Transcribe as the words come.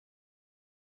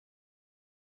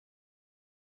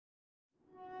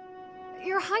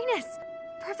Highness!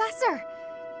 Professor!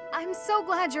 I'm so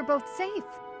glad you're both safe.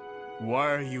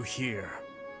 Why are you here?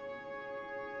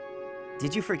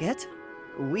 Did you forget?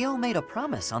 We all made a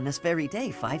promise on this very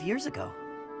day 5 years ago.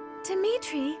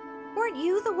 Dimitri, weren't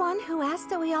you the one who asked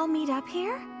that we all meet up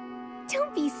here?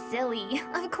 Don't be silly.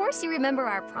 Of course you remember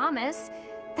our promise.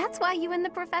 That's why you and the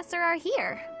Professor are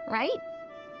here, right?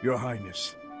 Your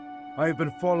Highness, I have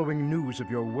been following news of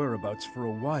your whereabouts for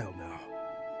a while now.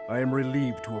 I am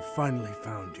relieved to have finally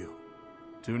found you.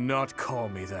 Do not call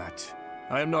me that.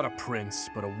 I am not a prince,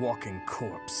 but a walking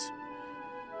corpse.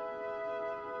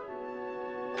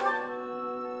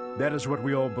 That is what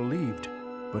we all believed,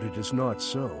 but it is not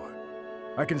so.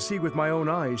 I can see with my own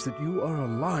eyes that you are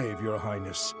alive, Your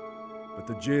Highness. But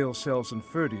the jail cells in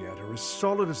Ferdiad are as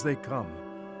solid as they come.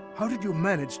 How did you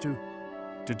manage to...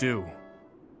 do?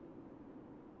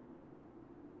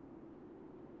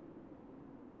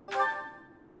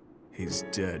 He's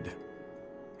dead.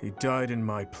 He died in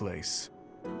my place.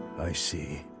 I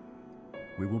see.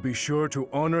 We will be sure to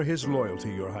honor his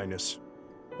loyalty, Your Highness.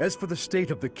 As for the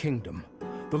state of the kingdom,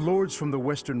 the lords from the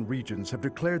western regions have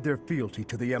declared their fealty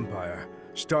to the Empire,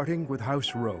 starting with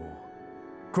House Rowe.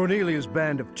 Cornelia's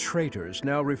band of traitors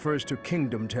now refers to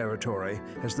kingdom territory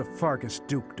as the Fargus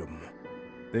Dukedom.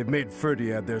 They've made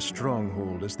Ferdiad their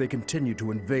stronghold as they continue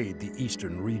to invade the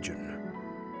eastern region.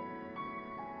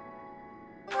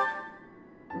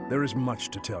 There is much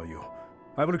to tell you.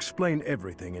 I will explain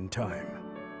everything in time.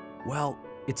 Well,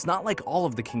 it's not like all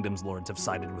of the kingdom's lords have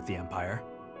sided with the Empire.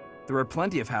 There are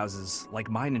plenty of houses, like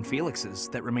mine and Felix's,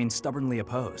 that remain stubbornly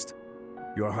opposed.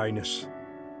 Your Highness,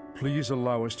 please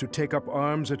allow us to take up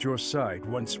arms at your side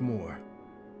once more.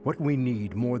 What we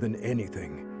need more than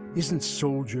anything isn't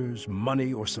soldiers,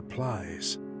 money, or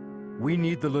supplies. We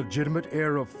need the legitimate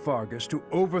heir of Fargus to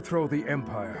overthrow the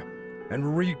Empire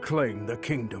and reclaim the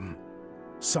kingdom.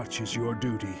 Such is your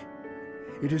duty.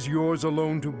 It is yours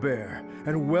alone to bear,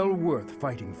 and well worth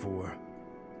fighting for.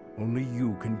 Only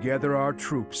you can gather our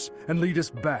troops and lead us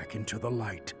back into the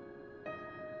light.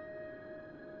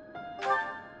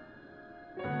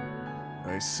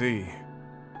 I see.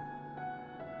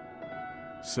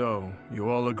 So, you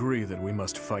all agree that we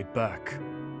must fight back.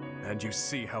 And you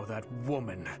see how that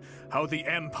woman, how the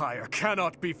Empire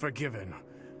cannot be forgiven.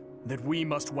 That we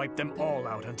must wipe them all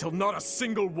out until not a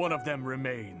single one of them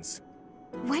remains.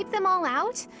 Wipe them all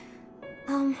out?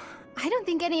 I don't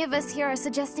think any of us here are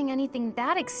suggesting anything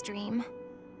that extreme.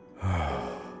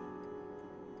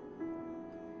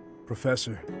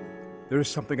 Professor, there is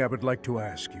something I would like to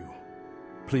ask you.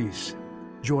 Please,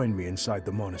 join me inside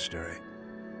the monastery.